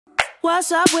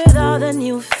What's up with all the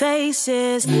new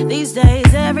faces? These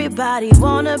days everybody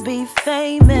wanna be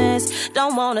famous.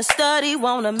 Don't wanna study,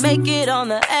 wanna make it on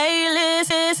the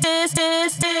A-list.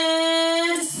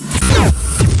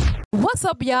 What's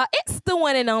up, y'all? It's the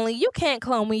one and only. You can't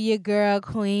clone me, your girl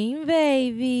Queen,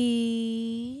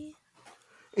 baby.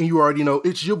 And you already know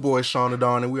it's your boy Sean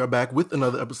Adon, and we are back with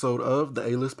another episode of the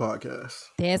A-List Podcast.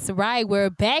 That's right. We're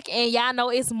back, and y'all know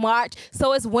it's March,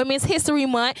 so it's Women's History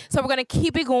Month. So we're going to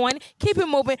keep it going, keep it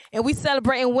moving, and we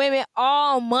celebrating women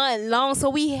all month long. So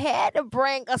we had to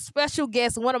bring a special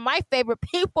guest, one of my favorite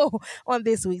people on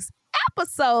this week's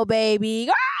episode, baby.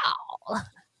 Girl!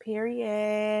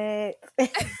 Period.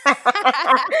 What's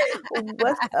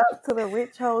up to the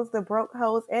rich hoes, the broke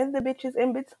hoes, and the bitches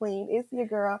in between? It's your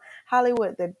girl,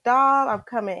 Hollywood the Doll. I'm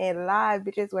coming in live,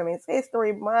 bitches, Women's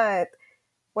History Month.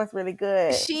 What's really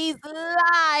good? She's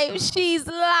live. She's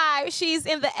live. She's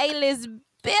in the A-List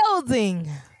building.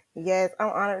 Yes, I'm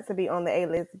honored to be on the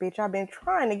A-List, bitch. I've been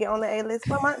trying to get on the A-List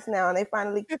for months now, and they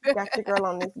finally got your girl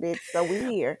on this bitch, so we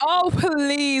here. Oh,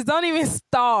 please, don't even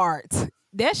start.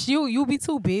 That's you. You be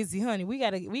too busy, honey.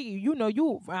 You know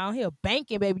you around here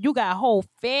banking, baby. You got a whole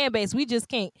fan base. We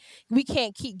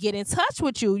can't keep get in touch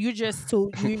with you. You're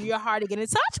you're hard to get in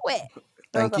touch with.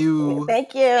 Thank you.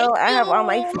 Thank you. I have all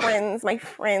my friends.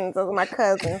 Those are my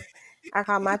cousins. I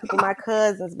call my people my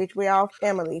cousins, bitch. We all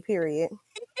family, period.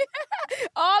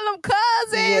 All them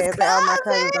cousins. Yes, all my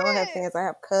cousins. I don't have fans. I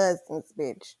have cousins,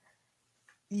 bitch.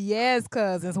 Yes,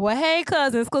 cousins. Well, hey,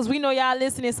 cousins, because we know y'all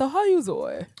listening. So how you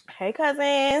doing? Hey,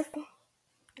 cousins.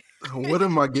 What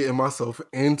am I getting myself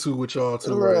into with y'all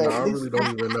two right now? I really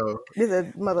don't even know. This is a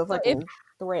motherfucking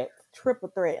threat. Triple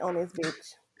threat on this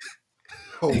bitch.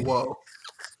 Oh, whoa.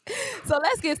 So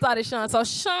let's get started, Sean. So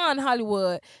Sean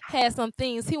Hollywood has some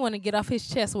things he want to get off his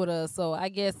chest with us. So I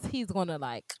guess he's going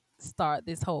to start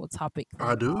this whole topic.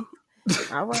 I do?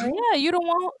 All right. Yeah, you the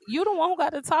one who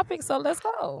got the topic, so let's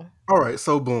go. All right,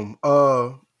 so boom.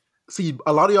 See,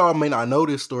 a lot of y'all may not know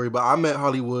this story, but I met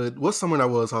Hollywood. What summer that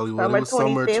was, Hollywood? Summer It was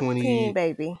 2015,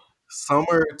 baby.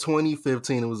 Summer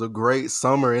 2015. It was a great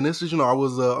summer, and this is, I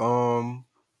was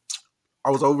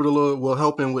over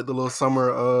helping with the little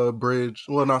summer bridge.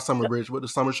 Well, not summer bridge, but the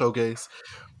summer showcase.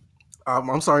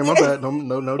 I'm sorry, my bad.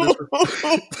 No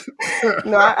disrespect.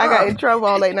 No, I got in trouble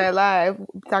on Late Night Live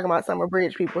talking about Summer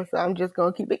Bridge people, so I'm just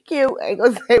gonna keep it cute. I ain't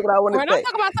gonna say what I want to say. Don't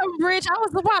talk about Summer Bridge. I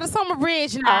was about a Summer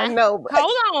Bridge now. I know. But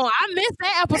hold on, I missed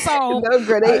that episode. No,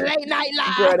 girl, Late Night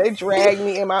Live. Girl, they dragged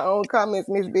me in my own comments,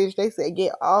 Miss Bitch. They said,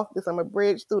 "Get off the Summer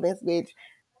Bridge students, bitch."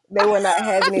 They were not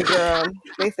having it, girl.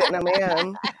 They said, "No,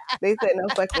 ma'am." They said, "No,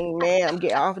 fucking ma'am.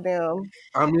 Get off them."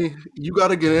 I mean, you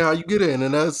gotta get in how you get in,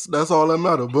 and that's all that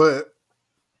matters. But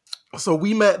so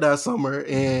we met that summer,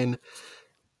 and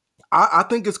I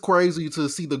think it's crazy to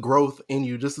see the growth in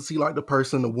you, just to see the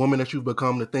person, the woman that you've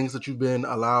become, the things that you've been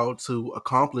allowed to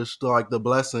accomplish, the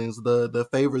blessings, the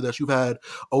favor that you've had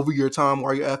over your time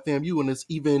while you're at FAMU. And it's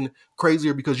even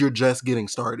crazier because you're just getting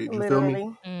started. You feel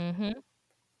me? Mm-hmm.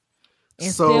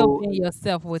 And still being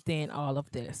yourself within all of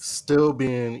this. Still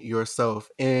being yourself.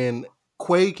 And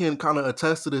Quay can kind of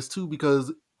attest to this too,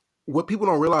 because what people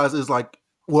don't realize is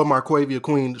Marquavia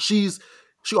Queen, she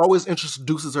always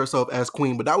introduces herself as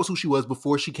Queen, but that was who she was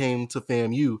before she came to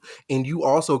FAMU. And you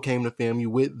also came to FAMU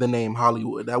with the name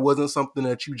Hollywood. That wasn't something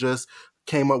that you just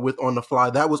came up with on the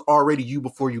fly. That was already you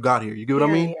before you got here. You get what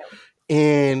I mean? Yeah.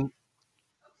 And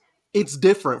it's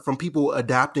different from people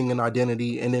adapting an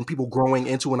identity and then people growing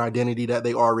into an identity that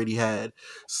they already had.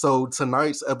 So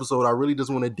tonight's episode, I really just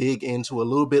want to dig into a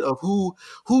little bit of who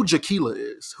Jaquila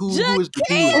is. Who is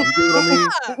Jaquila? You get what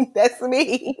I mean? That's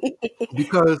me.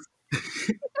 Because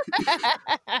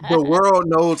the world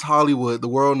knows Hollywood. The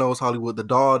world knows Hollywood. The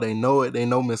Doll, they know it. They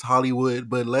know Miss Hollywood.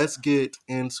 But let's get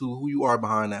into who you are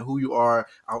behind that, who you are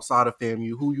outside of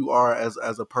FAMU, who you are as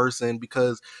a person.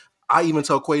 Because I even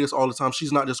tell Quay this all the time.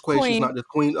 She's not just Quay. She's not just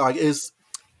Queen. It's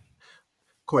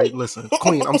Quay. Listen,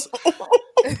 Queen. I'm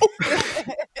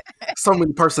so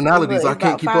many personalities. I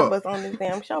can't keep up. 5 of us on this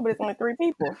damn show, but it's only 3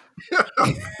 people.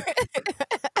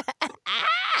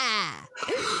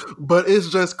 But it's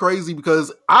just crazy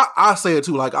because I say it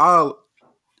too. I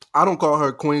don't call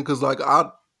her Queen because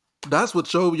that's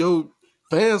what your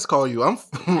fans call you. I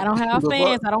don't have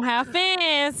fans. I don't have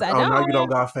fans. Now you don't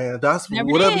got fans. That's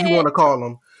whatever you want to call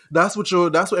them. That's what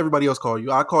everybody else call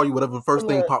you. I call you whatever the first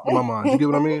thing popped in my mind. You get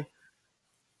what I mean?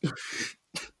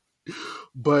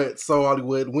 But so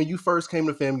Hollywood, when you first came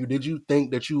to FAMU, did you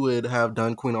think that you would have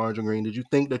done Queen of Orange and Green? Did you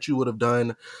think that you would have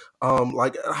done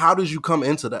like how did you come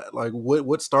into that? Like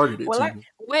what started it Well, to like you?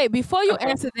 Wait, before you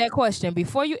okay, answer that question,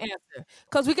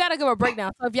 because we gotta give a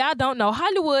breakdown. So if y'all don't know,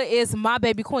 Hollywood is my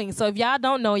baby queen. So if y'all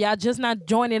don't know, y'all just not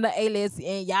joining the A list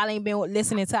and y'all ain't been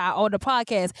listening to our older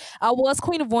podcast. I was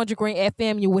Queen of Orange and Green at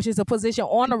FAMU, which is a position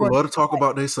People honorary. love to talk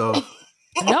about themselves.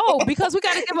 No, because we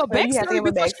gotta give a no, you have to backstory give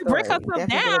a before she break backstory. herself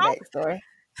Definitely give a down. backstory.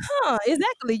 Huh,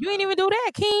 exactly. You ain't even do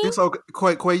that, King. It's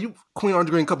okay, Quay, you Queen Orange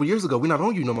and Green a couple years ago. We're not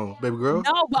on you no more, baby girl.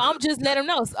 No, but I'm just letting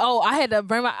them know. Oh, I had to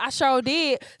bring I sure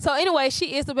did. So anyway,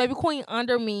 she is the baby queen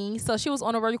under me. So she was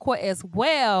on the record as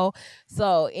well.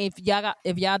 So if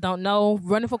y'all don't know,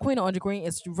 running for Queen of Orange and Green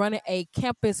is running a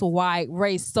campus wide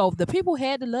race. So the people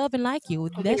had to love and like you.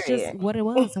 That's just Period. what it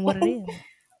was and what it is.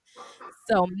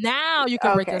 So now you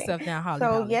can break Okay. yourself down, Holly So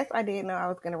Dolly. yes, I did know I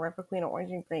was gonna run for Queen of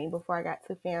Orange and Green before I got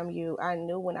to FAMU. I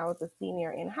knew when I was a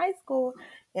senior in high school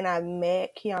and I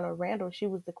met Kiana Randall. She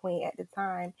was the queen at the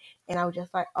time, and I was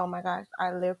just like, oh my gosh,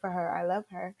 I live for her. I love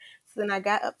her. So then I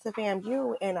got up to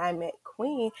FAMU and I met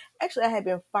Queen. Actually, I had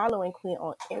been following Queen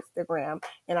on Instagram,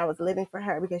 and I was living for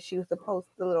her because she used to post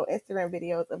the little Instagram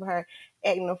videos of her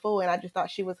acting a fool, and I just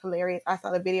thought she was hilarious. I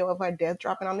saw the video of her death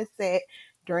dropping on the set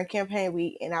during campaign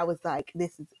week, and I was like,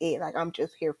 "This is it! Like I'm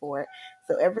just here for it."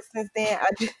 So ever since then, I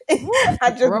just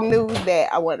I just Bro. knew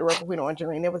that I wanted to run for Queen Orange and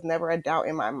Green. There was never a doubt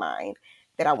in my mind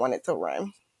that I wanted to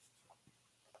run.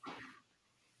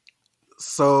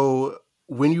 So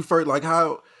when you first like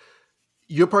how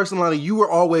your personality, you were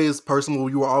always personal,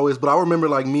 you were always, but I remember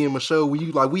like me and Michelle,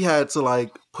 we had to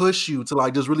like push you to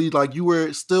like just really like you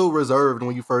were still reserved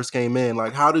when you first came in.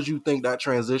 Like how did you think that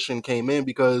transition came in?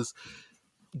 Because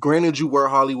granted you were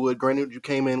Hollywood, granted you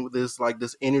came in with this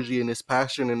energy and this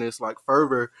passion and this like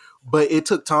fervor, but it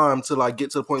took time to like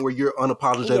get to the point where you're Yeah.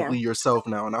 unapologetically yourself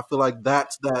now. And I feel like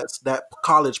that's that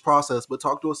college process. But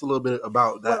talk to us a little bit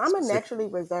about Well, that I'm a specific. naturally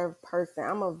reserved person.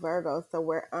 I'm a Virgo, so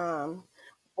we're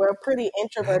pretty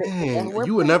introverted. Yeah, Dang, we're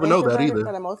you would pretty never know that introverted either.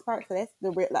 for the most part. So that's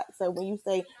the like. So when you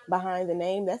say behind the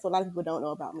name, that's what a lot of people don't know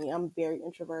about me. I'm very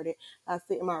introverted. I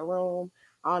sit in my room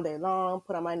all day long,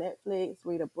 put on my Netflix,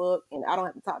 read a book, and I don't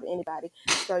have to talk to anybody.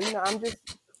 So I'm just.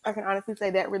 I can honestly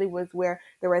say that really was where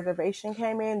the reservation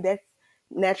came in. That's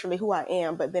naturally who I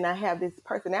am. But then I have this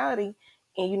personality,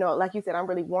 and like you said, I'm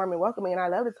really warm and welcoming, and I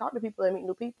love to talk to people and meet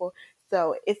new people.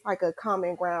 So it's like a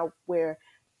common ground where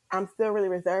I'm still really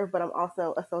reserved, but I'm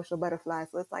also a social butterfly.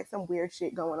 So it's like some weird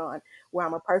shit going on where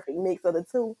I'm a perfect mix of the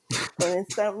two. And in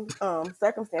some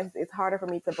circumstances, it's harder for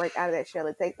me to break out of that shell.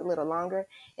 It takes a little longer.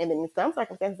 And then in some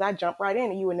circumstances, I jump right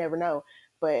in and you would never know.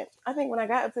 But I think when I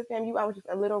got up to FAMU, I was just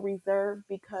a little reserved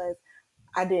because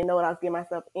I didn't know what I was getting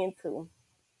myself into.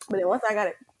 But then once I got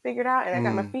it figured out and I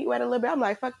got my Mm. feet wet a little bit, I'm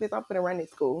like, fuck this, I'm going to run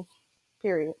this school.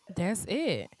 Period. That's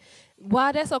it.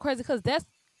 Why that's so crazy? Because that's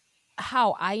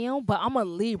how I am, but I'm a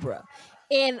Libra.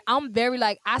 And I'm very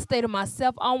like I stay to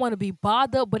myself. I don't want to be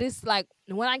bothered, but it's like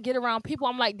when I get around people,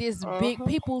 I'm like this big Mm-hmm.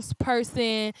 people's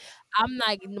person. I'm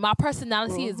like my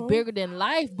personality is Mm-hmm. bigger than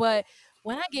life, but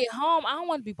when I get home, I don't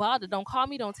want to be bothered. Don't call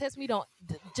me, don't text me, don't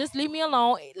just leave me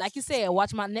alone. Like you said,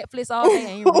 watch my Netflix all day. I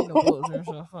ain't reading no books and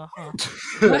stuff.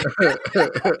 But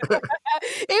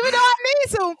even though I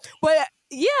need to, but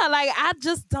yeah, like I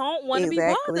just don't want to be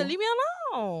bothered. Exactly. Leave me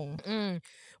alone.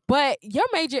 But your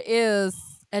major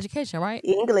is education, right?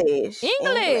 English.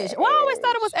 English. Well, I always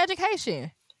thought it was English.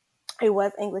 education. It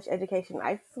was English education.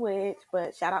 I switched,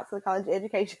 but shout out to the college of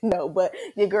education. No, but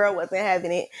your girl wasn't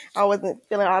having it. I wasn't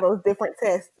filling all those different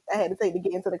tests I had to take to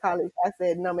get into the college. I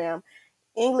said, no, ma'am.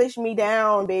 English me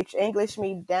down, bitch. English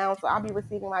me down. So I'll be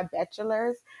receiving my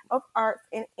bachelor's of arts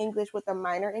in English with a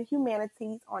minor in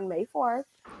humanities on May 4th.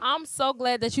 I'm so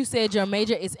glad that you said your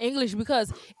major is English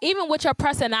because even with your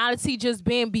personality just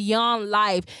being beyond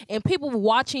life and people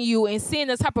watching you and seeing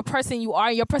the type of person you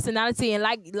are, your personality, and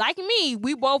like me,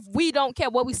 we don't care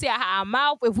what we say out our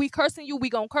mouth. If we cursing you, we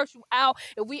gonna curse you out.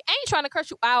 If we ain't trying to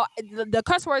curse you out, the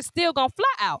curse word still gonna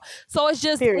fly out. So it's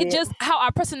Period. just how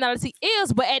our personality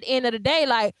is. But at the end of the day,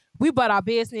 like we about our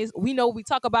business. We know what we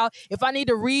talk about. If I need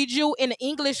to read you in the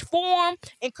English form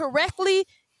and correctly,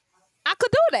 I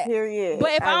could do that. Period.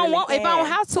 But I really if I don't can.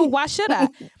 have to, why should I?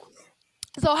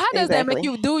 So how does that make Exactly.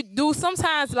 you do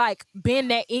sometimes like being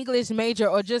that English major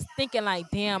or just thinking like,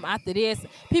 damn, after this,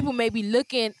 people may be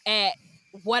looking at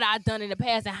what I've done in the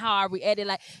past and how I reacted.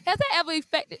 Like, has that ever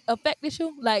affected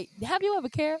you? Like, have you ever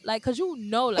cared? Like, cause like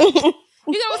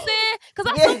you know what I'm saying? Cause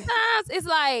I Yeah. sometimes it's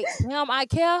like, damn, I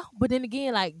care, but then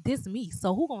again, like this me.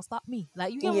 So who gonna stop me?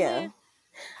 Like, you get what I'm Yeah. saying?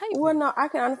 How you Well, feel? no, I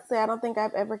can honestly say I don't think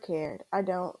I've ever cared. I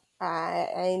don't. I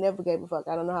ain't never gave a fuck.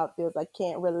 I don't know how it feels. I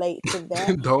can't relate to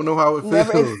that. Don't know how it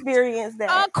Never feels. experienced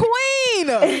A that. queen.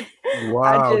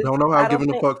 I Wow, just don't know how I don't giving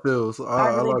a think fuck feels. I I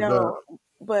really like that. don't.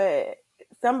 But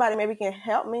somebody maybe can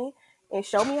help me and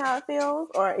show me how it feels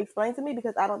or explain to me,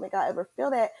 because I don't think I ever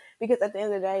feel that. Because at the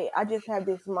end of the day, I just have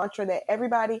this mantra that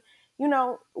everybody,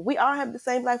 we all have the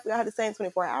same life. We all have the same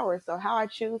 24 hours. So how I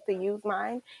choose to use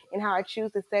mine and how I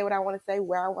choose to say what I want to say,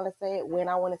 where I want to say it, when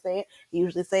I want to say it,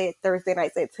 usually say it Thursday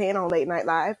nights at 10 on Late Night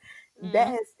Live.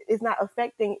 Mm. Is not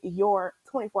affecting your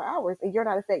 24 hours, and you're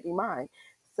not affecting mine.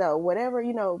 So whatever,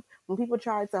 when people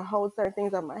try to hold certain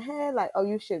things on my head, like, oh,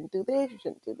 you shouldn't do this, you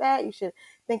shouldn't do that, you should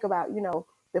think about,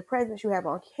 the presence you have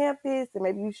on campus, and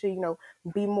maybe you should,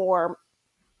 be more,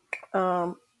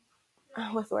 um,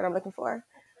 what's the word I'm looking for?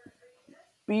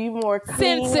 Be more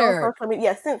clean on Censored. social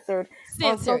media. Yeah, censored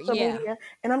on Censored, social yeah. media.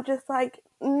 And I'm just like,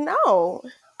 no.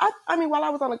 I mean, while I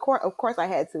was on the court, of course I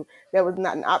had to. That was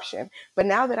not an option. But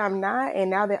now that I'm not,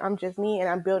 and now that I'm just me and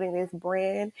I'm building this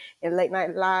brand and Late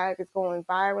Night Live is going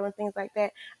viral and things like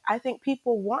that, I think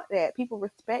people want that. People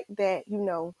respect that,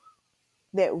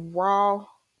 that raw,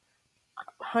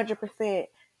 100%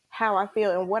 how I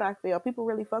feel and what I feel. People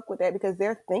really fuck with that because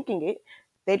they're thinking it.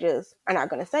 They just are not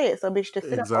going to say it. So, bitch, to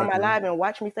sit up on my Exactly. live and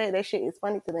watch me say it, that shit is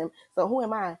funny to them. So, who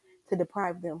am I to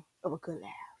deprive them of a good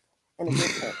laugh and a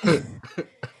good sense?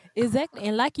 Exactly.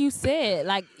 And like you said,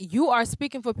 like you are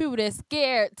speaking for people that's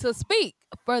scared to speak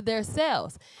for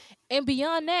themselves. And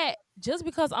beyond that, just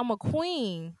because I'm a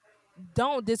queen,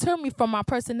 don't deter me from my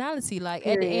personality. Like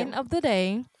Period.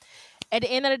 at the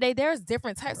end of the day, there's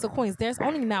different types of queens. There's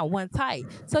only not one type.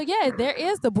 So yeah, there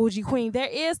is the bougie queen, there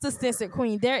is the censored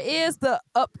queen, there is the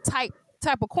uptight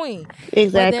type of queen.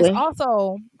 But there's Exactly.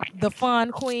 also the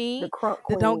fun The queen, crunk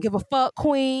the don't queen. give a fuck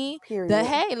queen, the Period.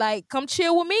 hey, like come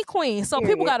chill with me queen. So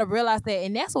people Period. gotta realize that,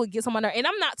 and that's what gets them on there. And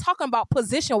I'm not talking about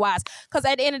position wise, because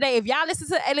at the end of the day, if y'all listen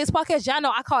to Alice podcast, y'all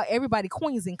know I call everybody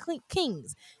queens and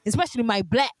kings, especially my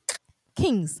black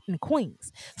kings and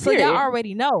queens. So y'all Period.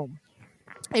 already know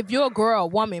if you're a girl,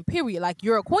 woman, period, like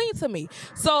you're a queen to me.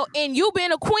 So in you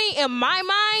being a queen in my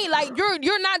mind, like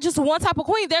you're not just one type of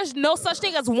queen. There's no such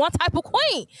thing as one type of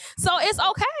queen. So it's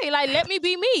okay. Like let me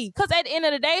be me. Cause at the end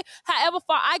of the day, however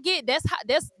far I get,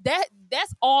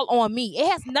 that's all on me. It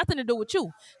has nothing to do with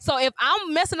you. So if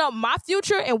I'm messing up my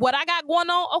future and what I got going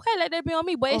on, okay, let that be on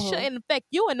me. But it Mm-hmm. shouldn't affect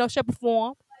you in no shape or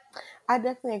form. I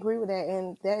definitely agree with that,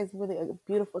 and that is really a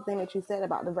beautiful thing that you said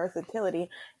about the versatility.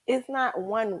 It's not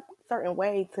one certain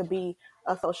way to be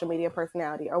a social media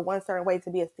personality or one certain way to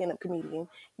be a stand-up comedian.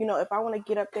 If I want to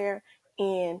get up there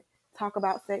and talk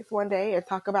about sex one day, or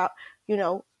talk about, you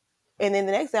know, and then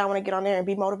the next day I want to get on there and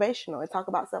be motivational and talk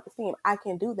about self-esteem, I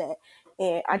can do that.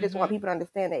 And I just want Mm-hmm. people to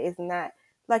understand that it's not,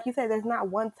 like you said, there's not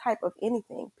one type of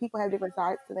anything. People have different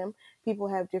sides to them. People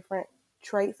have different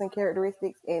traits and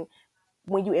characteristics, and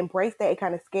when you embrace that, it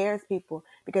kind of scares people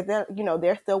because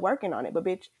they're still working on it. But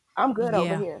bitch, I'm good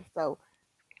over Yeah. here. So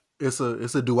It's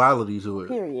a duality to it.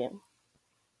 period.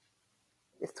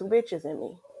 It's two bitches in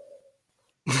me.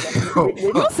 Now, Oh,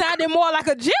 You sounded more like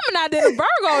a Gemini than a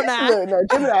Virgo now. look, no,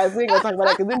 Gemini's, we ain't gonna talk about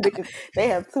that because them bitches, they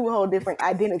have two whole different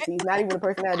identities, not even a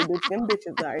personality, bitch. Them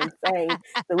bitches are insane.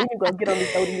 So we can go get on the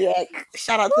zodiac.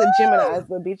 Shout out to the Geminis,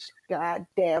 but bitch,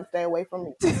 goddamn, stay away from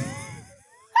me.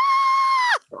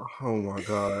 oh my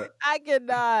God. I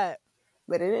cannot.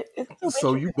 But it's two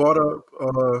So bitches. you brought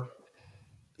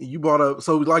up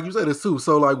so like you said it's two.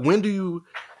 So like when do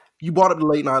you brought up the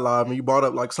late night live and you brought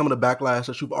up like some of the backlash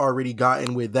that you've already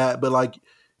gotten with that, but like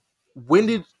when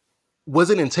did was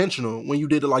it intentional when you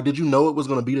did it? Like did you know it was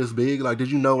gonna be this big? Like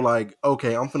did you know like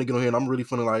okay, I'm finna get on here and I'm really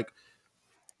finna like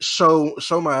show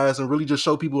my ass and really just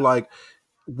show people like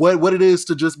what it is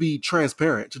to just be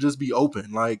transparent, to just be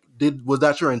open. Like was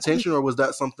that your intention or was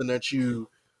that something that you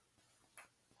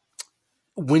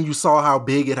when you saw how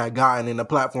big it had gotten in the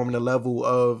platform and the level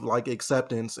of like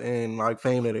acceptance and like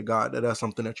fame that it got, that's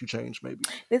something that you changed maybe?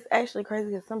 It's actually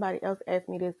crazy because somebody else asked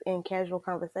me this in casual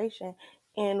conversation.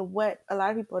 And what a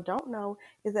lot of people don't know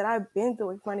is that I've been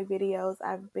doing funny videos.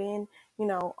 I've been,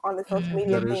 on the social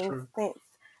media That is thing true. since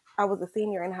I was a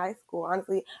senior in high school.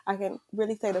 Honestly, I can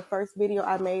really say the first video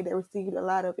I made that received a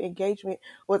lot of engagement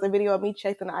was a video of me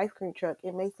chasing an ice cream truck.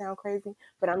 It may sound crazy,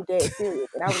 but I'm dead serious.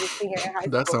 And I was a senior in high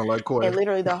That school. sounds like And Quay.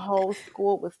 literally the whole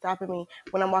school was stopping me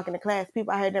when I'm walking to class.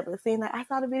 People I had never seen, like, I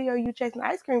saw the video of you chasing the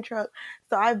ice cream truck.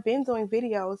 So I've been doing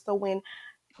videos. So when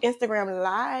Instagram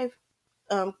Live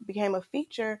became a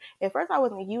feature, at first I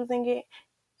wasn't using it,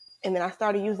 and then I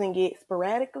started using it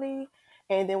sporadically.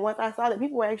 And then once I saw that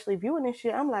people were actually viewing this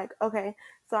shit, I'm like, okay.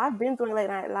 So I've been doing Late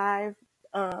Night Live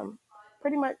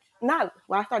pretty much not,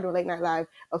 well, I started doing late night live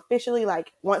officially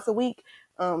like once a week,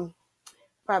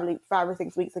 probably 5 or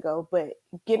 6 weeks ago. But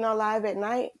getting on live at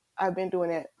night, I've been doing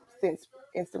that since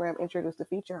Instagram introduced the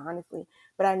feature, honestly.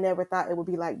 But I never thought it would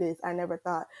be like this. I never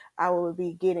thought I would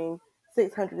be getting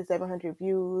 600 to 700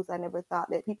 views. I never thought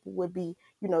that people would be,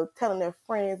 telling their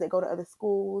friends that go to other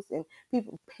schools, and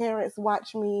people, parents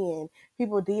watch me, and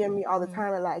people DM me all the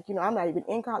time. And like, I'm not even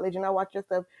in college and I watch your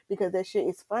stuff because that shit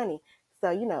is funny. So,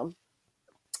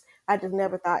 I just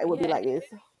never thought it would be Yeah, like this.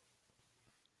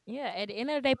 yeah. At the end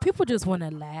of the day, people just want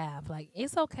to laugh. Like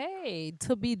it's okay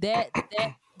to be that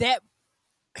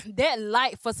that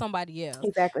light for somebody else.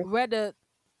 Exactly. Whether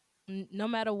no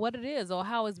matter what it is or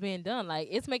how it's being done, like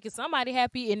it's making somebody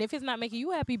happy, and if it's not making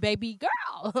you happy, baby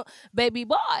girl, baby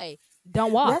boy,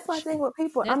 don't That's my watch. thing with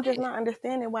people. That's I'm just it. not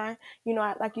understanding why,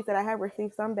 like you said, I have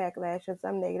received some backlash and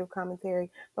some negative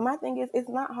commentary. But my thing is, it's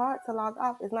not hard to log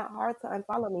off. It's not hard to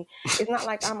unfollow me. It's not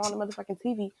like I'm on the motherfucking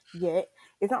TV yet.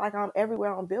 It's not like I'm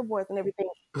everywhere on billboards and everything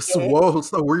So, yet. whoa,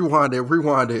 so rewind it.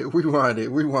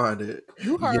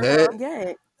 You heard Yeah, her.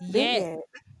 Yet. Big Yeah.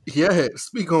 yet. yeah,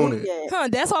 speak on Big it. yet. Huh,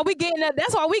 that's why we getting that.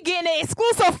 That's why we getting the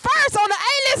exclusive first on the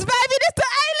A list, baby. This the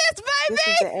A list, This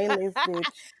is the A-list, baby. bitch.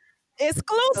 So just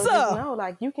Exclusive. know,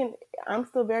 like, you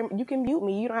can mute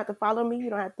me. You don't have to follow me. You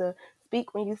don't have to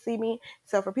speak when you see me.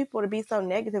 So for people to be so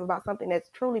negative about something that's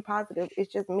truly positive,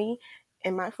 it's just me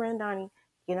and my friend Donnie,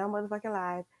 motherfucking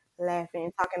live,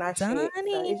 laughing, talking our shit. So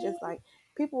Donnie. it's just like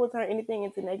people will turn anything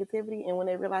into negativity, and when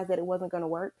they realize that it wasn't gonna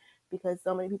work because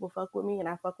so many people fuck with me and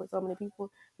I fuck with so many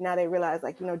people, now they realize,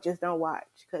 like, just don't watch,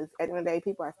 because at the end of the day,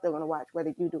 people are still gonna watch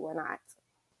whether you do or not.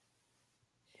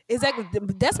 Exactly.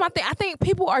 That's my thing. I think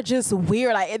people are just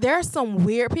weird. Like there are some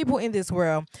weird people in this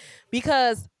world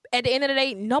because at the end of the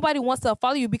day, nobody wants to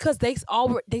follow you because they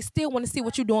still want to see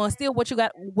what you're doing, still what you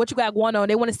got going on.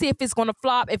 They want to see if it's going to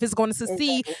flop, if it's going to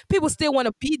succeed. Exactly. People still want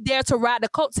to be there to ride the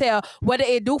coattail, whether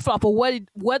it do flop or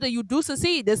whether you do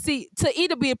succeed. To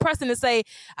either be a person to say,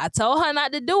 "I told her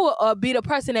not to do it," or be the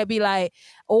person that be like,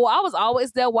 "Oh, I was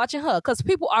always there watching her." Because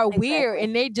people are weird Exactly.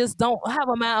 and they just don't have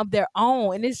a mind of their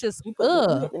own, and it's just You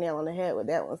ugh. hit the nail on the head with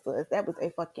that one, sis. That was a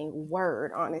fucking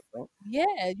word, honestly.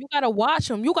 Yeah, you gotta watch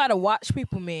them. You gotta watch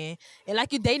people, man. And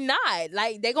like they not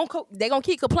like they gonna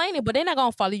keep complaining, but they're not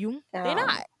gonna follow you. They Um,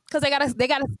 not because they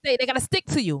gotta stick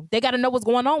to you. They gotta know what's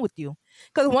going on with you.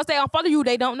 Because once they don't follow you,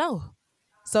 they don't know.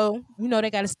 So they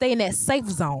gotta stay in that safe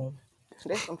zone.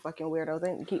 there's some fucking weirdos.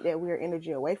 They need to keep that weird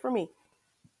energy away from me.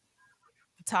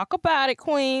 Talk about it,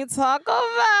 Queen. Talk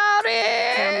about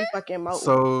Tammy it. fucking Moe.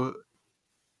 So,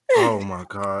 oh my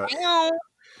God. Damn.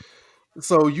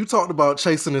 So you talked about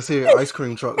chasing this here ice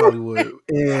cream truck, Hollywood,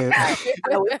 and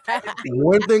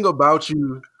one thing about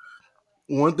you,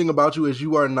 is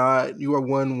you are not, you are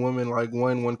one woman, like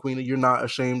one queen. You're not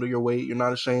ashamed of your weight. You're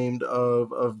not ashamed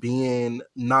of being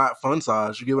not fun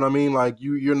size. You get what I mean? Like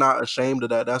you're not ashamed of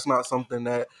that. That's not something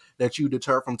that you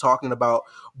deter from talking about.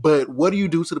 But what do you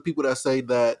do to the people that say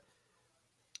that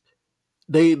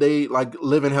they like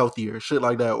living healthier, shit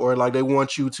like that, or like they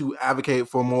want you to advocate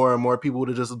for more and more people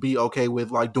to just be okay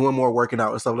with like doing more working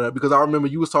out and stuff like that? Because I remember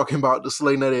you was talking about the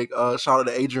Slaynetic, shout out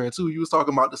to Adrian too. You was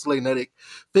talking about the Slaynetic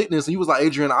fitness, and you was like,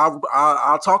 Adrian,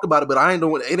 I'll talk about it, but I ain't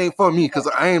doing it. Ain't for me because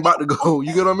I ain't about to go.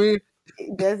 You get what I mean?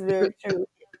 That's very true.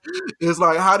 It's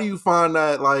like, how do you find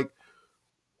that? Like,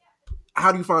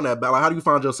 how do you find that balance? Like, how do you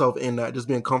find yourself in that, just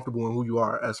being comfortable in who you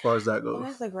are as far as that Well, goes?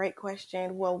 that's a great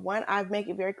question. Well, one, I make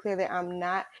it very clear that I'm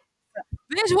not.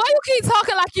 Bitch, why you keep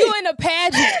talking like you in a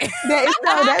pageant? That is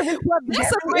no. That is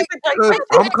That's a great. it's a great Because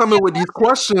I'm question. coming with these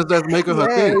questions that's making her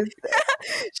Yes, think.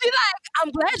 She like,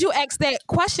 I'm glad you asked that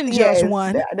question, yes, Judge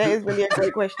One. that is really a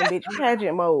great question, bitch.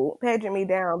 Pageant mode, pageant me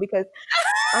down, because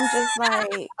I'm just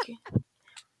like,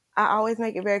 I always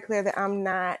make it very clear that I'm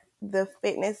not the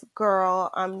fitness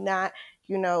girl. I'm not,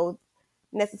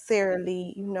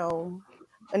 necessarily,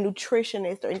 a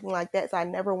nutritionist or anything like that. So I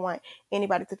never want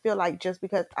anybody to feel like just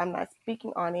because I'm not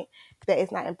speaking on it, that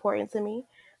it's not important to me.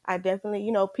 I definitely,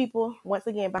 people, once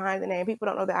again, behind the name, people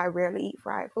don't know that I rarely eat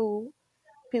fried food.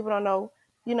 People don't know,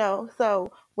 so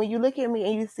when you look at me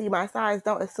and you see my size,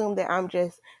 don't assume that I'm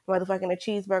just motherfucking a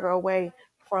cheeseburger away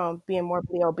from being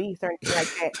morbidly obese or anything like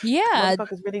that. Yeah,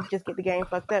 Motherfuckers really just get the game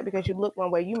fucked up because you look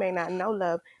one way. You may not know,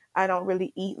 love. I don't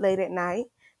really eat late at night.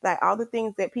 Like all the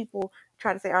things that people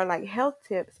try to say are like health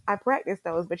tips, I practice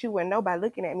those, but you wouldn't know by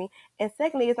looking at me. And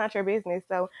secondly, it's not your business.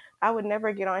 So I would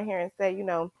never get on here and say,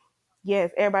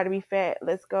 yes, everybody be fat.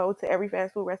 Let's go to every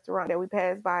fast food restaurant that we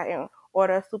pass by and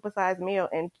order a supersized meal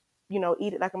and,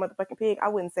 eat it like a motherfucking pig. I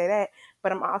wouldn't say that.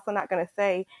 But I'm also not going to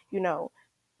say,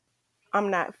 I'm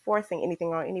not forcing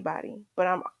anything on anybody. But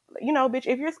I'm, bitch,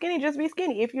 if you're skinny, just be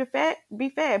skinny. If you're fat, be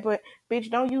fat. But bitch,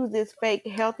 don't use this fake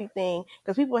healthy thing,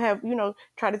 because people have,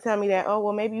 tried to tell me that, oh,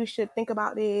 well, maybe you should think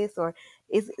about this, or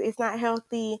it's not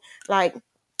healthy. Like,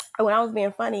 when I was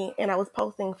being funny and I was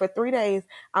posting for 3 days,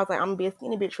 I was like, I'm gonna be a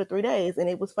skinny bitch for 3 days, and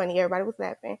it was funny. Everybody was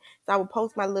laughing, so I would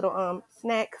post my little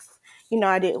snacks.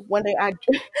 I did one day.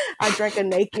 I drank a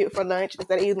naked for lunch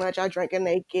instead of eating lunch. I drank a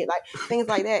naked, like things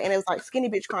like that, and it was like Skinny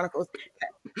Bitch Chronicles.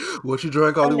 What you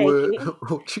drank, I'm Hollywood? naked.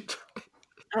 What you drank?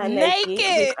 Naked. Bitch,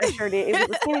 Naked. I sure did. It was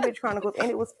the Skinny Bitch Chronicles,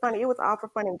 and it was funny. It was all for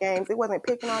fun and games. It wasn't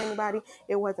picking on anybody.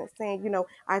 It wasn't saying,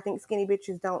 I think skinny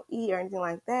bitches don't eat or anything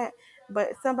like that.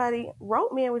 But somebody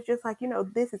wrote me and was just like,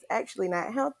 this is actually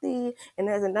not healthy, and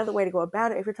there's another way to go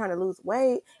about it if you're trying to lose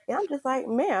weight. And I'm just like,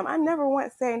 ma'am, I never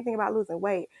once said anything about losing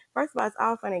weight. First of all, it's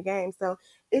all fun and games. So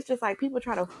it's just like people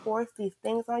try to force these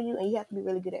things on you, and you have to be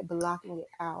really good at blocking it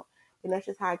out. And that's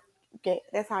just how I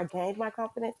gained my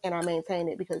confidence, and I maintain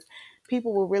it, because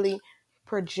people will really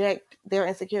project their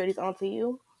insecurities onto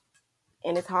you,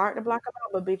 and it's hard to block them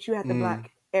out. But bitch, you have to block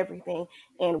everything.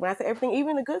 And when I say everything,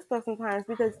 even the good stuff sometimes,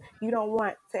 because you don't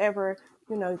want to ever,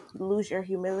 lose your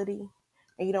humility,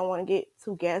 and you don't want to get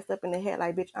too gassed up in the head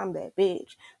like, bitch, I'm that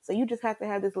bitch. So you just have to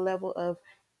have this level of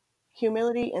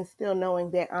humility, and still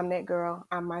knowing that I'm that girl,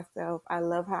 I'm myself, I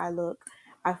love how I look,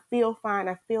 I feel fine,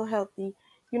 I feel healthy.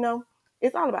 You know,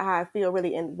 it's all about how I feel,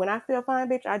 really. And when I feel fine,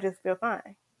 bitch, I just feel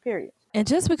fine. Period. And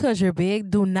just because you're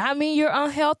big do not mean you're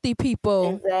unhealthy,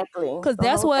 people. Exactly. Because So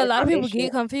that's hoes where a got lot of some people issue.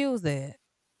 get confused at.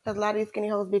 Because a lot of these skinny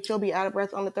hoes, bitch, you'll be out of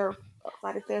breath on the third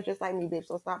flight of stairs just like me, bitch.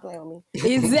 So stop playing with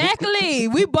me. Exactly.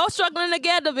 We both struggling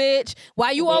together, bitch.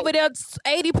 While you Bitch. over there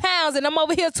 80 pounds and I'm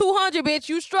over here 200, bitch.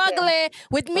 You struggling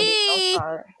with So bitch, me.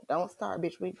 don't start,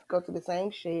 bitch. We go through the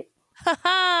same shit.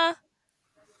 Haha.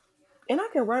 And I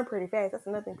can run pretty fast. That's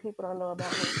another thing people don't know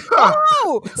about me.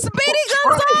 Oh, Speedy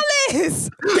Gonzalez.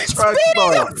 Speedy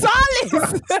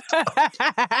Gonzalez.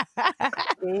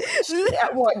 Bitch,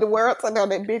 I want the world to know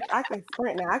that, bitch, I can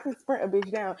sprint now. I can sprint a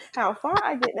bitch down. How far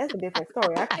I get, that's a different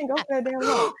story. I can't go for that damn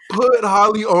long. Put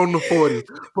Holly on the 40.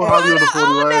 Put Holly on the 40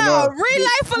 right now. Real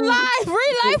life for life.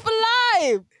 Real life for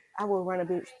life. I will run a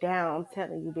bitch down. I'm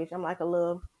telling you, bitch. I'm like a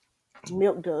little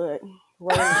milk dud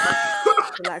running.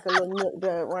 Like a little milk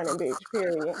dud running, bitch.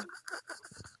 Period.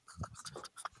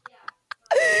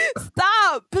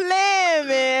 Stop playing,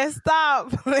 man.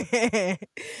 Stop playing.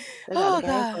 Oh,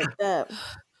 God.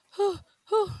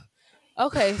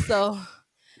 Okay, so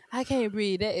I can't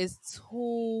breathe. That is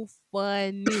too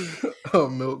funny. A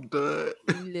milk dud.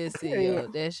 Listen, yo,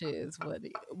 that shit is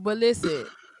funny. But listen,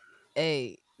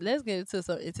 hey, let's get into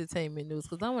some entertainment news,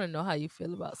 because I want to know how you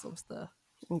feel about some stuff.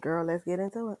 Girl, let's get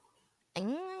into it.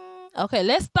 Okay,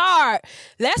 let's start.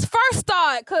 Let's first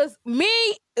start, because me,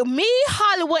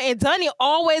 Hollywood, and Dunny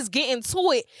always get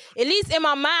into it. At least in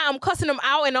my mind, I'm cussing them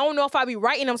out, and I don't know if I be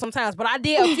writing them sometimes, but I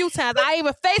did a few times. I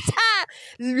even FaceTime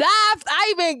live.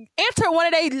 I even entered one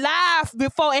of they live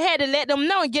before and had to let them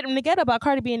know and get them together about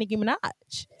Cardi B and Nicki Minaj.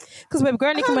 Because baby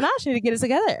girl, Nicki Minaj need to get it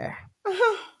together.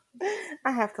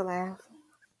 I have to laugh.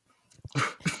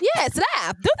 Yes,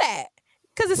 laugh. Do that.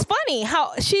 Because it's funny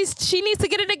how she needs to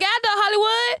get it together,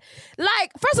 Hollywood.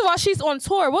 Like, first of all, she's on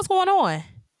tour. What's going on?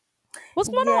 What's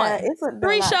going on? It's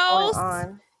 3 shows.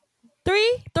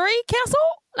 Three canceled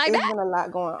like that. There's been a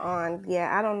lot going on.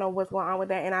 Yeah, I don't know what's going on with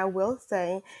that. And I will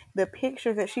say the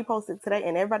pictures that she posted today,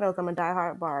 and everybody knows I'm a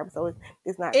diehard Barb, so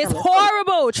it's not. It's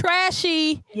horrible,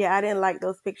 trashy. Yeah, I didn't like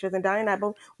those pictures. And Donnie and I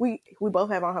both we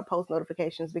both have on her post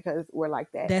notifications because we're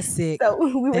like that. That's sick. So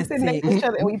we were sitting next to each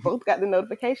other, and we both got the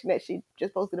notification that she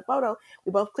just posted a photo.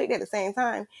 We both clicked at the same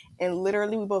time, and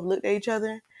literally we both looked at each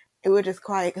other. And we were just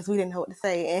quiet because we didn't know what to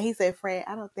say. And he said, "Friend,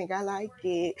 I don't think I like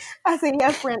it." I said,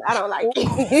 "Yeah, friend, I don't like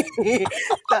it."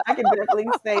 So I can definitely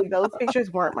say those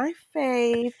pictures weren't my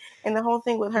fave. And the whole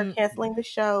thing with her canceling the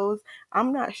shows,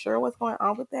 I'm not sure what's going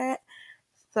on with that.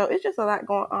 So it's just a lot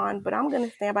going on. But I'm going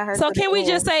to stand by her. So can we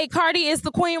just say Cardi is the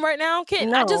queen right now? No, we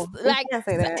can't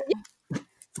say that.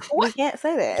 We can't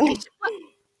say that.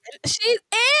 She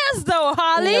is, though,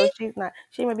 Holly. No, she's not.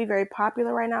 She may be very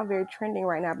popular right now, very trending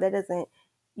right now. But that doesn't...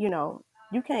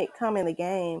 you can't come in the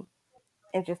game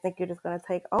and just think you're just going to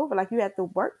take over. Like, you have to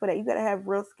work for that. You got to have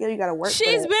real skill. You got to work for that.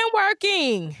 She's been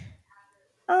working.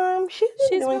 She's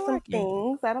been doing some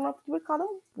things. I don't know if you would call them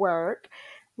work,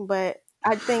 but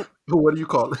I think... What do you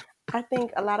call it? I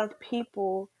think a lot of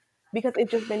people, because it's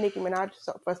just been Nicki Minaj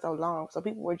for so long, so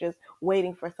people were just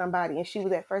waiting for somebody, and she was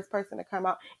that first person to come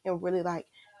out and really, like,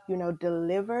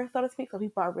 deliver, so to speak. So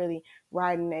people are really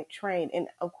riding that train. And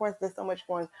of course, there's so much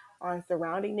going on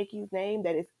surrounding Nicki's name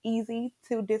that it's easy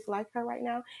to dislike her right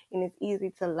now, and it's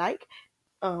easy to like.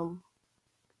 Um,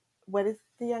 what is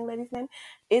the young lady's name?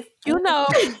 It's You know,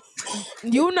 it's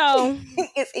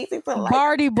easy to like.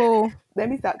 Barty Boo. Let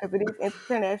me stop because it is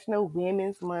International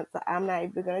Women's Month, so I'm not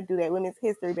even gonna do that. Women's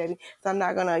History, baby. So I'm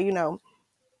not gonna,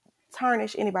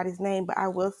 tarnish anybody's name, but I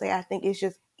will say I think it's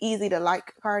just easy to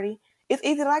like Cardi. It's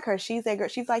easy to like her. She's a girl.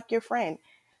 She's like your friend.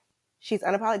 She's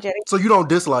unapologetic. So you don't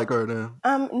dislike her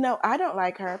then? No, I don't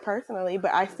like her personally,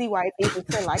 but I see why it's easy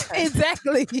to like her.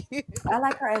 Exactly. I don't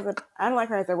like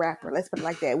her as a rapper. Let's put it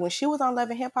like that. When she was on Love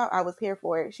and Hip Hop, I was here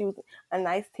for it. She was a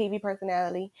nice TV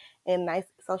personality and nice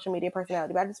social media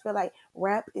personality. But I just feel like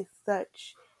rap is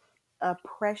such a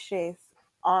precious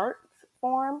art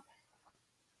form,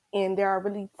 and there are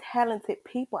really talented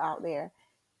people out there.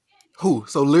 Who?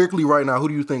 So lyrically right now, who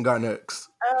do you think got next?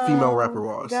 Female rapper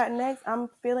wise. Got next, I'm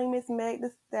feeling Miss Meg Thee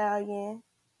Stallion.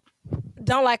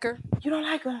 Don't like her. You don't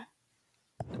like her?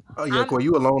 Oh yeah, Quay,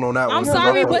 you alone on that one. I'm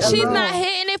sorry, but she's alone. not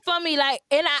hitting it for me. Like,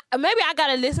 and maybe I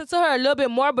gotta listen to her a little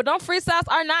bit more. But them freestyles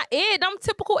are not it. Them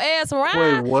typical ass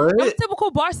rhymes. Wait, what? Them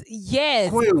typical bars.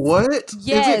 Yes. Wait, what?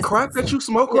 Yes. Is it crack that you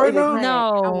smoke Yeah, right it is now? crack.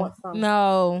 I No, want some.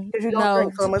 no, 'Cause you don't no.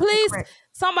 drink, so it must be Please, crack.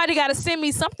 somebody gotta send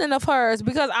me something of hers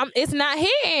because it's not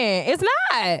hitting. It's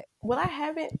not. Well,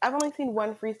 I've only seen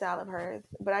one freestyle of hers,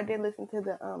 but I did listen to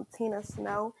the Tina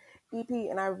Snow EP,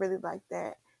 and I really liked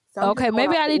that. So Okay,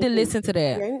 maybe I need to listen to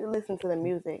that. Yeah, you need to listen to the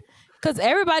music. Cause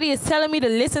everybody is telling me to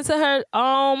listen to her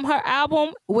her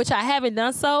album, which I haven't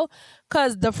done so.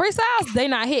 Cause the freestyles they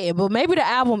not hitting, but maybe the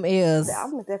album is. The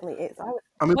album is definitely it. So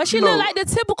I mean, But she look like the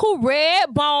typical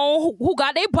red bone who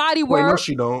got their body Wait, no, work.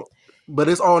 she don't. But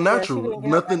it's all she natural. didn't get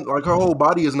Nothing like her whole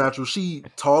body is natural. She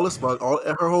tall as fuck. All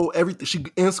her whole everything. She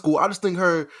in school. I just think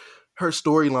her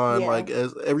storyline, Yeah. like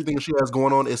as everything she has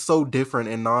going on, is so different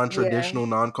and non-traditional,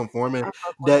 non-conforming I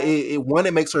fuck with that her.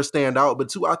 it makes her stand out. But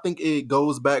two, I think it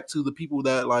goes back to the people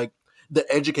that like the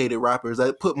educated rappers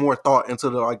that put more thought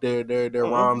into their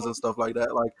rhymes and stuff like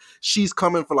that. Like she's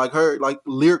coming for like her, like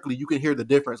lyrically, you can hear the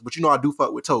difference. But I do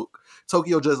fuck with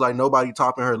Tokyo, just like nobody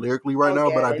topping her lyrically right now.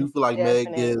 But I do feel like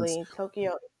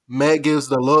Tokyo. Meg gives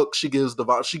the look, she gives the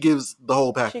vibe, she gives the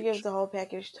whole package. She gives the whole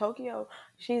package. Tokyo,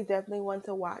 she's definitely one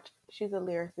to watch. She's a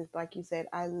lyricist, like you said.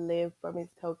 I live for Miss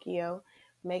Tokyo.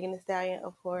 Megan Thee Stallion,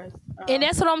 of course. And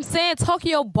that's what I'm saying.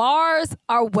 Tokyo bars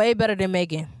are way better than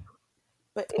Megan.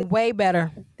 But way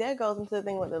better. That goes into the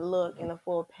thing with the look and the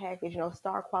full package,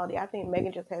 star quality. I think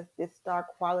Megan just has this star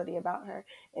quality about her,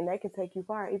 and that can take you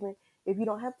far. Even if you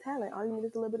don't have talent, all you need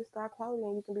is a little bit of star quality,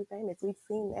 and you can be famous. We've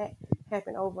seen that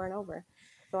happen over and over.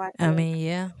 So I mean,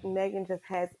 yeah. Megan just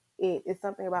has it. It's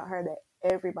something about her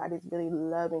that everybody's really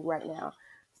loving right now.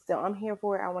 So I'm here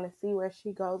for it. I want to see where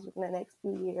she goes within the next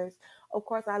few years. Of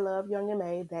course, I love Young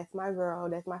M.A. That's my girl.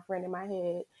 That's my friend in my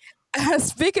head.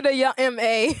 Speaking of Young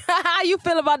M.A., how you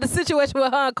feel about the situation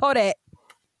with her and Kodak?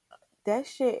 That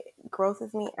shit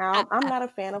grosses me out. I'm not a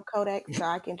fan of Kodak, so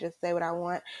I can just say what I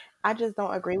want. I just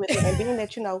don't agree with it. And being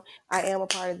that, I am a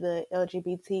part of the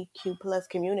LGBTQ plus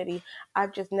community,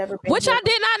 I've just never been. Which I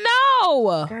did not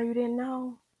know. Girl, you didn't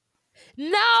know?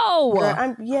 No.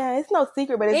 Girl, it's no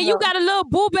secret, but it's and you got a little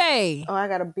boobay. Oh, I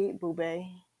got a big boobay.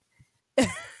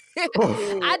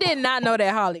 I did not know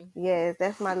that, Holly. Yes,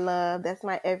 that's my love. That's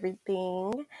my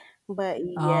everything. But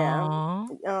yeah,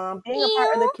 being a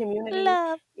part of the community,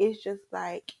 it's just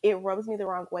like it rubs me the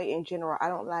wrong way in general. I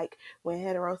don't like when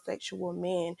heterosexual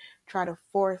men try to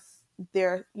force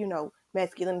their,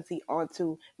 masculinity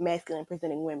onto masculine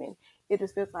presenting women. It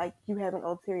just feels like you have an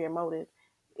ulterior motive.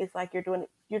 It's like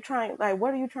you're trying, like,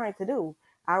 what are you trying to do?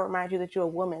 I remind you that you're a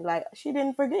woman. Like, she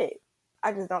didn't forget.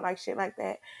 I just don't like shit like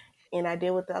that. And I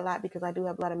deal with it a lot because I do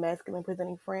have a lot of masculine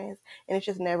presenting friends, and it's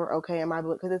just never okay in my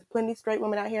book because there's plenty of straight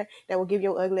women out here that will give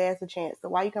your ugly ass a chance. So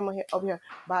why you come over here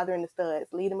bothering the studs?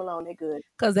 Leave them alone. They're good.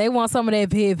 Because they want some of that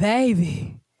big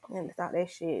baby. And it's not that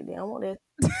shit. They don't want that.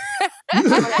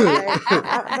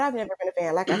 But I've never been a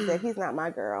fan. Like I said, he's not my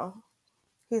girl.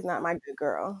 He's not my good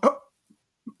girl.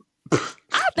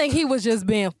 I think he was just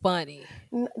being funny.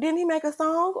 Didn't he make a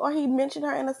song or he mentioned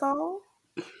her in a song?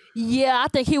 Yeah, I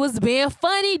think he was being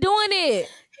funny doing it.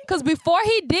 Because before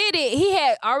he did it, he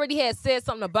had already said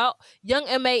something about Young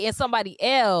M.A. and somebody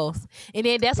else. And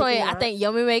then that's when I think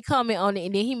Young M.A. comment on it,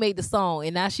 and then he made the song.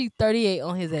 And now she's 38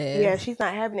 on his ass. Yeah, she's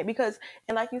not having it because,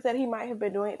 and like you said, he might have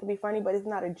been doing it to be funny, but it's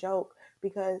not a joke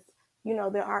because,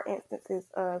 there are instances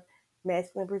of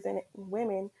masculine presented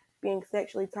women being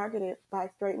sexually targeted by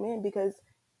straight men because,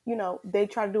 they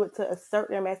try to do it to assert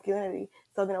their masculinity.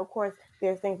 So then, of course,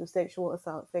 there's things of sexual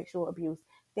assault, sexual abuse,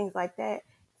 things like that.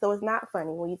 So it's not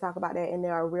funny when you talk about that, and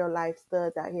there are real life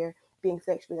studs out here being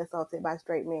sexually assaulted by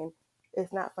straight men.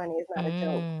 It's not funny. It's not a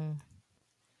joke. Mm.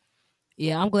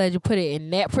 Yeah, I'm glad you put it in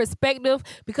that perspective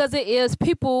because it is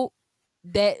people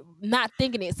that not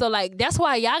thinking it. So like that's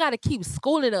why y'all gotta keep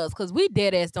schooling us because we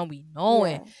dead ass don't be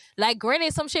knowing. Yeah. Like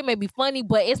granted, some shit may be funny,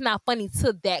 but it's not funny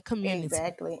to that community.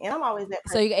 Exactly. And I'm always that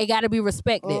So person. it gotta be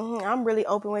respected. I'm really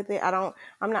open with it. I'm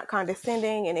not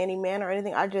condescending in any manner or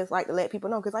anything. I just like to let people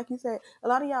know because, like you said, a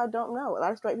lot of y'all don't know. A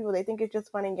lot of straight people, they think it's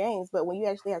just fun and games, but when you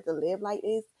actually have to live like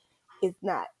this, it's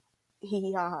not. Hee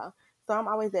hee ha ha. So I'm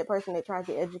always that person that tries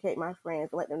to educate my friends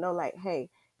and let them know, like,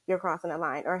 hey, you're crossing the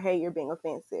line, or hey, you're being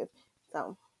offensive.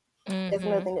 So that's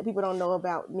another thing that people don't know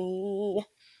about me.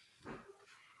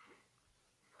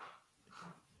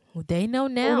 Well, they know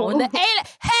now. On the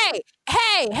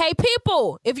hey,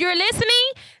 people! If you're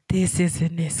listening, this is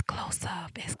an exclusive.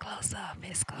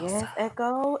 Yes,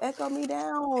 echo me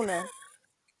down.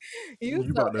 You You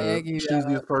so about the aggy,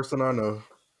 cheesiest person I know.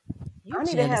 I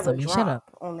need to jealous have a of me. Shut up.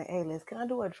 drop on the A list. Can I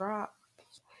do a drop?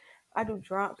 I do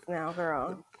drops now,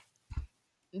 girl.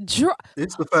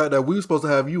 It's the fact that we were supposed to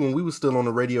have you when we were still on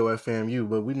the radio at FAMU,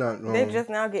 but we not. They just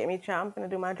now get me, child. I'm gonna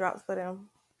do my drops for them.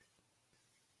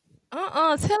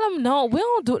 Tell them no. We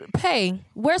don't do it. Pay.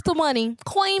 Where's the money?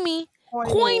 Coin me,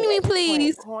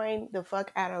 please. Coin the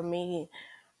fuck out of me.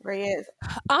 Reyes.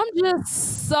 I'm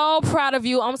just so proud of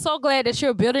you. I'm so glad that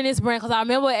you're building this brand because I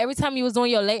remember every time you was doing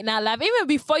your late night live, even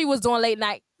before you was doing late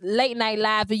night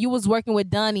live, and you was working with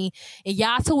Donnie, and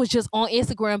y'all two was just on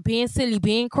Instagram being silly,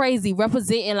 being crazy,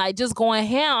 representing, like just going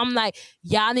ham. I'm like,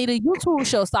 y'all need a YouTube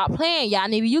show. Stop playing. Y'all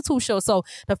need a YouTube show. So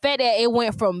the fact that it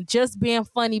went from just being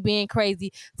funny, being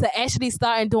crazy, to actually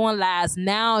starting doing lives,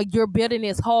 now you're building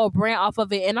this whole brand off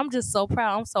of it, and I'm just so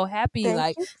proud. I'm so happy,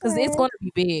 Thank you, because it's going to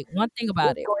be big. One thing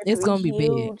about it, it's going to be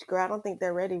big. huge, girl. I don't think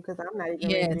they're ready because I'm not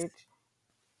even ready, bitch.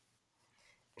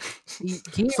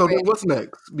 So then what's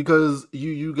next? Because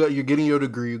you're getting your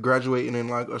degree, you're graduating in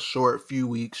like a short few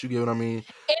weeks. You get what I mean?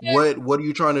 What are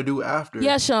you trying to do after?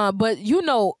 Yeah, Sean, but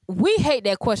we hate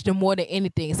that question more than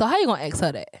anything. So how you gonna ask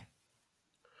her that?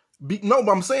 No,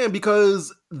 but I'm saying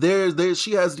because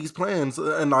she has these plans,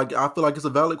 and like I feel like it's a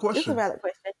valid question. It's a valid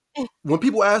question. When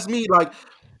people ask me, like,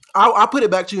 I'll put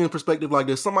it back to you in perspective like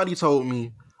this. Somebody told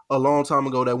me a long time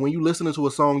ago that when you listen to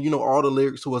a song, you know all the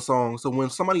lyrics to a song. So when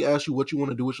somebody asks you what you want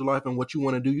to do with your life and what you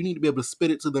want to do, you need to be able to spit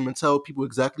it to them and tell people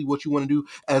exactly what you want to do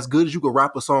as good as you could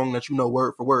rap a song that you know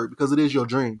word for word, because it is your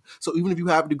dream. So even if you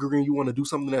have a degree and you want to do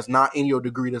something that's not in your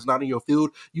degree, that's not in your field,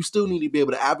 you still need to be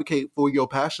able to advocate for your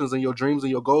passions and your dreams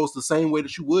and your goals the same way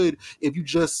that you would if you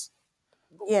just...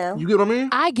 Yeah. You get what I mean?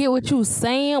 I get what you're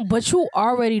saying, but you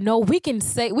already know we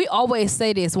always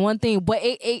say this one thing, but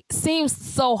it seems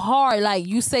so hard. Like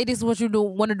you say this is what you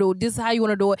want to do, this is how you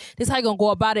want to do it, this is how you gonna go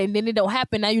about it, and then it don't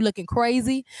happen. Now you looking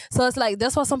crazy. So it's like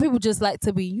that's why some people just like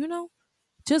to be,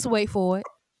 just wait for it.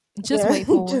 Just wait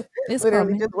for it. It's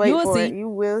coming. Just wait for it. You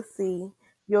will see.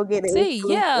 You'll get it. See,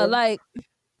 yeah, like.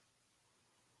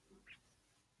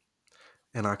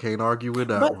 And I can't argue with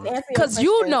that one. Because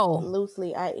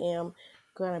loosely, I am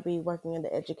going to be working in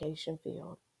the education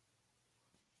field.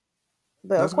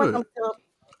 But that's of course, good.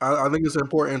 I think it's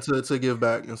important to give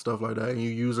back and stuff like that. And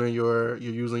you're using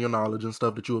your knowledge and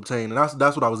stuff that you obtain. And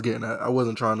that's what I was getting at. I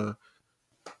wasn't trying to...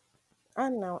 I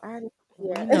know. We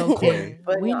know,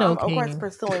 but we know, I'm, of course,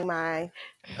 pursuing my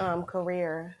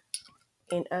career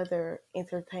in other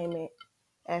entertainment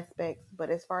aspects. But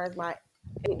as far as my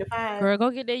 8 to 5, girl, go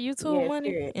get that YouTube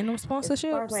money and them sponsorships. As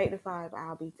far as my 8 to 5,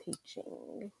 I'll be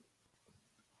teaching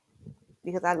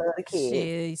because I love the kids.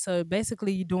 Shit, so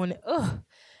basically, you're doing it. I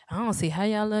don't see how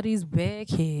y'all love these bad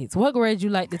kids. What grade you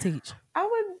like to teach? I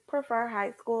would prefer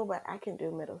high school, but I can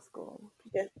do middle school.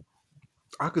 Yeah.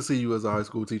 I could see you as a high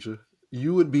school teacher.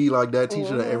 You would be like that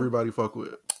teacher that everybody fuck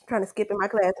with. Trying to skip in my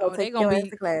class. They gonna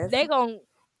be. They gonna.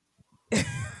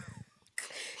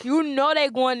 You know they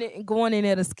going in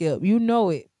there to skip. You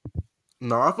know it.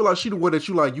 No, I feel like she the one that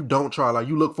you don't try. Like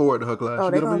you look forward to her class.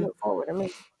 Oh, they gonna look forward to me.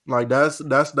 Like that's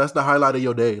the highlight of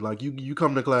your day. Like you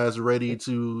come to class ready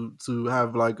to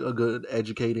have like a good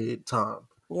educated time.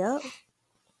 Yep.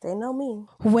 They know me.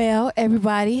 Well,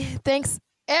 everybody, thanks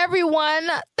everyone.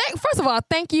 First of all,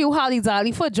 thank you, Holly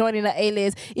Dolly, for joining the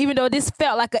A-List. Even though this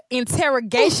felt like an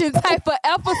interrogation type of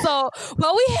episode,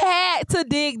 but we had to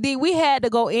dig deep. We had to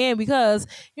go in because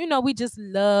we just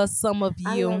love some of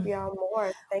you. I love y'all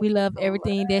more. We love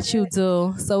everything that you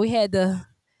do. So we had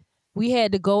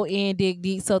to go in, dig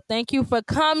deep. So thank you for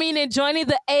coming and joining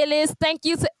the A-List. Thank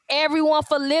you to everyone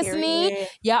for listening.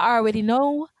 Y'all already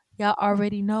know. Y'all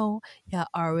already know. Y'all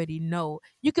already know.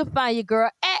 You can find your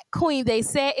girl at Queen They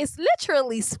Said. It's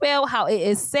literally spelled how it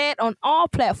is said on all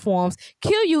platforms.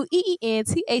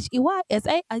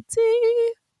 QUEENTHEYSAIT.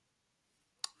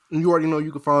 And you already know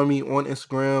you can follow me on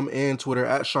Instagram and Twitter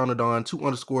at Shaunadon, 2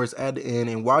 underscores at the end.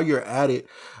 And while you're at it,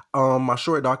 my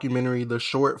short documentary, the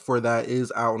short for that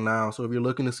is out now. So if you're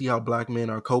looking to see how Black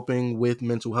men are coping with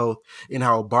mental health and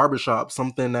how barbershop,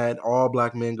 something that all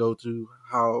Black men go to,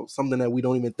 how something that we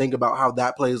don't even think about, how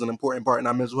that plays an important part in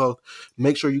our mental health,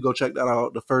 make sure you go check that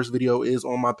out. The first video is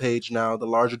on my page now. The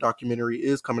larger documentary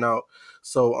is coming out.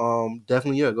 So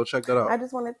definitely, yeah, go check that out. I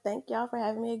just want to thank y'all for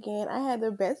having me again. I had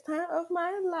the best time of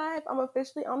my life. I'm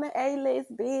officially on the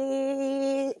A-list,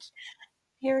 bitch.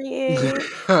 Period.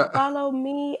 Follow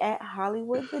me at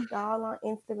Hollywood the Doll on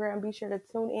Instagram. Be sure to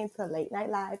tune in to Late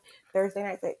Night Live Thursday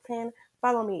nights at 10.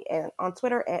 Follow me on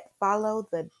Twitter at Follow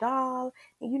the Doll.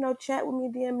 And, chat with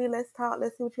me, DM me. Let's talk.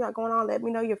 Let's see what you got going on. Let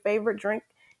me know your favorite drink,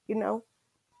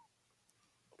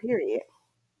 period.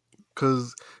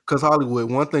 Cause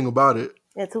Hollywood, one thing about it.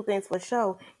 And 2 things for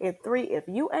sure. And 3, if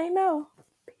you ain't know,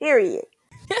 period.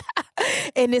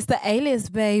 And it's the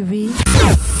A-list, baby.